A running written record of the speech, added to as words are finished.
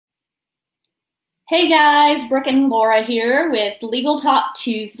Hey guys, Brooke and Laura here with Legal Talk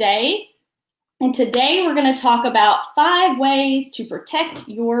Tuesday. And today we're going to talk about 5 ways to protect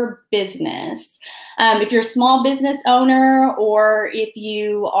your business. If you're a small business owner or if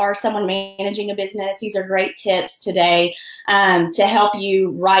you are someone managing a business, these are great tips today to help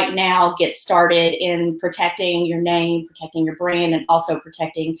you right now get started in protecting your name, protecting your brand, and also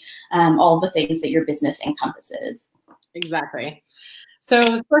protecting all the things that your business encompasses. Exactly. So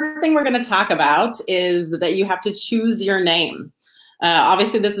the first thing we're going to talk about is that you have to choose your name.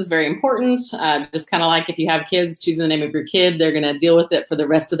 Obviously, this is very important. Just kind of like if you have kids, choosing the name of your kid, they're going to deal with it for the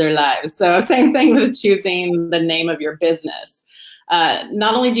rest of their lives. So same thing with choosing the name of your business.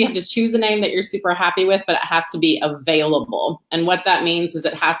 Not only do you have to choose a name that you're super happy with, but it has to be available. And what that means is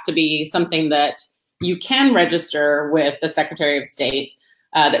it has to be something that you can register with the Secretary of State,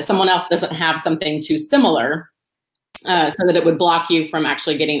 that someone else doesn't have something too similar. So that it would block you from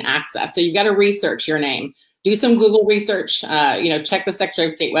actually getting access. So you've got to research your name, do some Google research, check the Secretary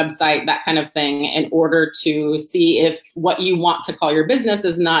of State website, that kind of thing, in order to see if what you want to call your business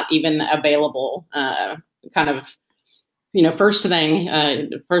is not even available. First thing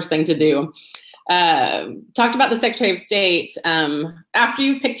to do. Talked about the Secretary of State. After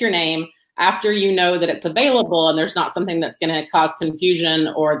you've picked your name, after you know that it's available and there's not something that's going to cause confusion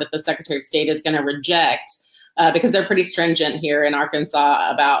or that the Secretary of State is going to reject, because they're pretty stringent here in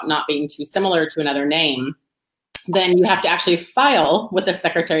Arkansas about not being too similar to another name, then you have to actually file with the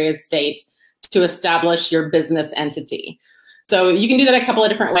Secretary of State to establish your business entity. So you can do that a couple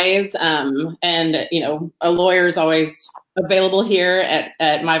of different ways. A lawyer is always available here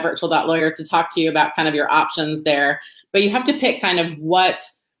at MyVirtual.Lawyer to talk to you about kind of your options there. But you have to pick kind of what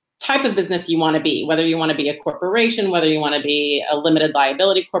type of business you want to be, whether you want to be a corporation, whether you want to be a limited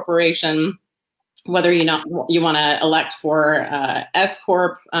liability corporation, whether you want to elect for S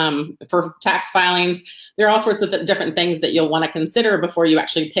Corp for tax filings. There are all sorts of different things that you'll want to consider before you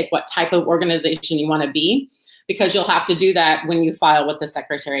actually pick what type of organization you want to be, because you'll have to do that when you file with the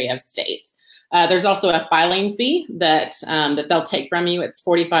Secretary of State. There's also a filing fee that they'll take from you. It's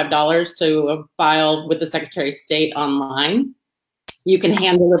 $45 to file with the Secretary of State online. You can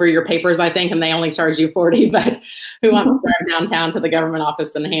hand deliver your papers, I think, and they only charge you $40, but who wants to drive downtown to the government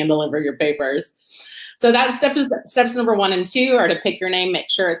office and hand deliver your papers? So that's steps number 1 and 2 are to pick your name, make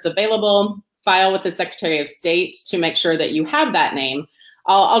sure it's available, file with the Secretary of State to make sure that you have that name.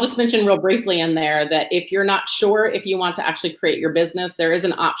 I'll just mention real briefly in there that if you're not sure if you want to actually create your business, there is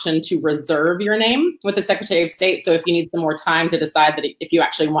an option to reserve your name with the Secretary of State. So if you need some more time to decide that if you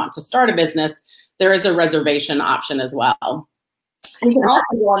actually want to start a business, there is a reservation option as well. You can also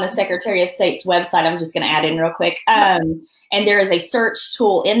go on the Secretary of State's website. I was just going to add in real quick. And there is a search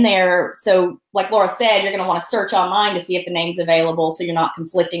tool in there. So like Laura said, you're going to want to search online to see if the name's available so you're not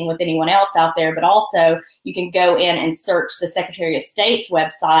conflicting with anyone else out there. But also you can go in and search the Secretary of State's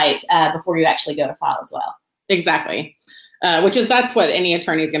website before you actually go to file as well. Exactly. That's what any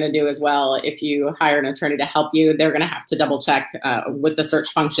attorney is going to do as well. If you hire an attorney to help you, they're going to have to double check with the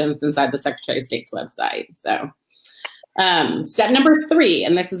search functions inside the Secretary of State's website. So. Step number 3,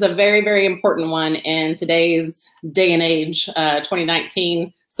 and this is a very, very important one in today's day and age,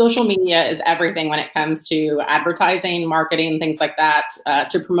 2019, social media is everything when it comes to advertising, marketing, things like that,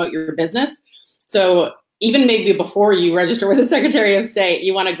 to promote your business. So even maybe before you register with the Secretary of State,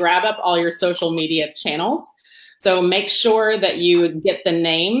 you want to grab up all your social media channels. So make sure that you get the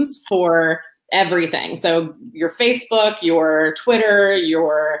names for everything. So your Facebook, your Twitter,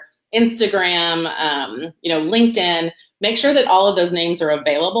 your Instagram, LinkedIn, make sure that all of those names are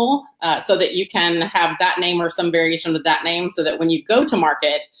available so that you can have that name or some variation of that name so that when you go to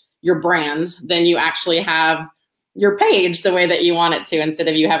market your brand, then you actually have your page the way that you want it to, instead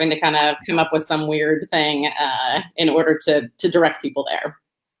of you having to kind of come up with some weird thing in order to direct people there.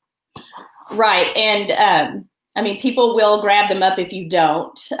 Right. And people will grab them up if you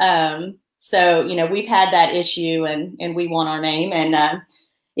don't. So, we've had that issue and we want our name, and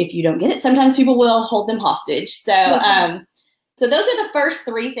if you don't get it, sometimes people will hold them hostage. So, so those are the first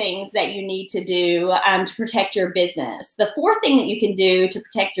 3 things that you need to do to protect your business. The 4th thing that you can do to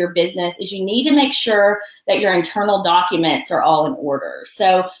protect your business is you need to make sure that your internal documents are all in order.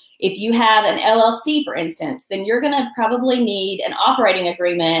 So if you have an LLC, for instance, then you're going to probably need an operating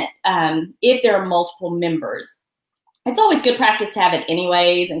agreement if there are multiple members. It's always good practice to have it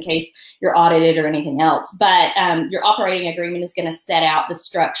anyways in case you're audited or anything else. But your operating agreement is going to set out the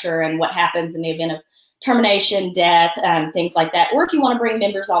structure and what happens in the event of termination, death, things like that, or if you want to bring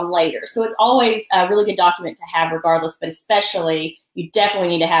members on later. So it's always a really good document to have regardless, but especially You definitely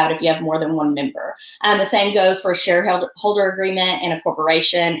need to have it if you have more than one member. The same goes for a shareholder agreement in a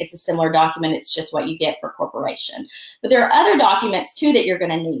corporation. It's a similar document. It's just what you get for a corporation. But there are other documents too that you're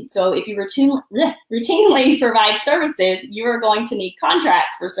going to need. So if you routinely provide services, you are going to need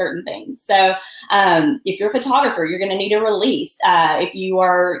contracts for certain things. So if you're a photographer, you're going to need a release. If you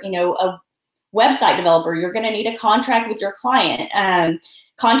are, a website developer, you're going to need a contract with your client.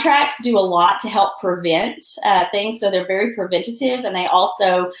 Contracts do a lot to help prevent things, so they're very preventative, and they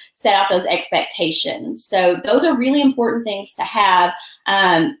also set out those expectations. So those are really important things to have,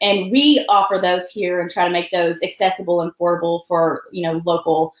 and we offer those here and try to make those accessible and affordable for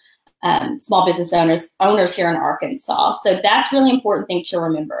local small business owners here in Arkansas. So that's really important thing to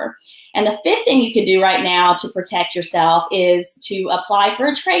remember. And the fifth thing you can do right now to protect yourself is to apply for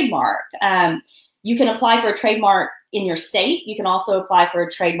a trademark. You can apply for a trademark in your state. You can also apply for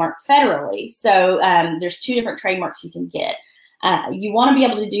a trademark federally. So there's two different trademarks you can get. You want to be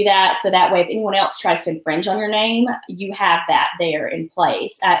able to do that so that way if anyone else tries to infringe on your name, you have that there in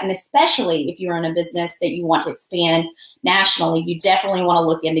place. And especially if you're in a business that you want to expand nationally, you definitely want to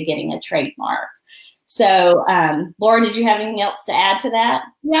look into getting a trademark. So, Laura, did you have anything else to add to that?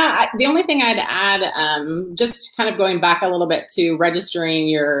 Yeah, the only thing I'd add, just kind of going back a little bit to registering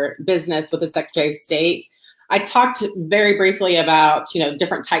your business with the Secretary of State, I talked very briefly about,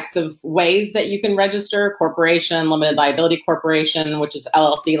 different types of ways that you can register: corporation, limited liability corporation, which is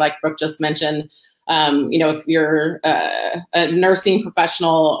LLC, like Brooke just mentioned. If you're a nursing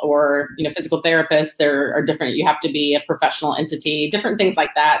professional or, physical therapist, there are different, you have to be a professional entity, different things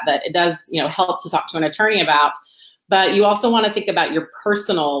like that, that it does, help to talk to an attorney about. But you also want to think about your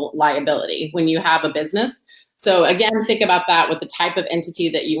personal liability when you have a business. So again, think about that with the type of entity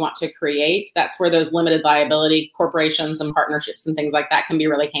that you want to create. That's where those limited liability corporations and partnerships and things like that can be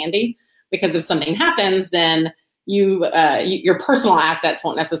really handy, because if something happens, then your personal assets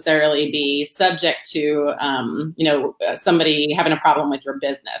won't necessarily be subject to, somebody having a problem with your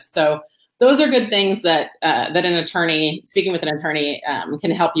business. So those are good things that that an attorney, speaking with an attorney,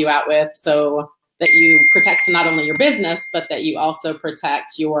 can help you out with, so that you protect not only your business, but that you also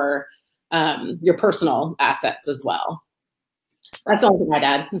protect your personal assets as well. That's the only thing I'd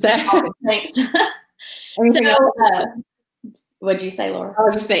add. Thanks. What'd you say, Laura? I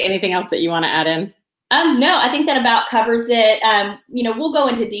was just say anything else that you want to add in? No, I think that about covers it. We'll go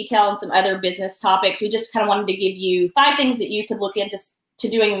into detail on some other business topics. We just kind of wanted to give you 5 things that you could look into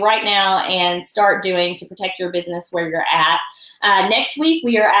doing right now and start doing to protect your business where you're at. Next week,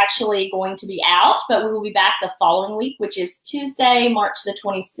 we are actually going to be out, but we will be back the following week, which is Tuesday, March the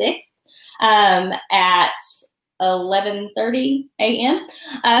 26th at 11:30 a.m.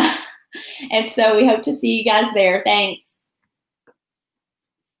 And so we hope to see you guys there. Thanks.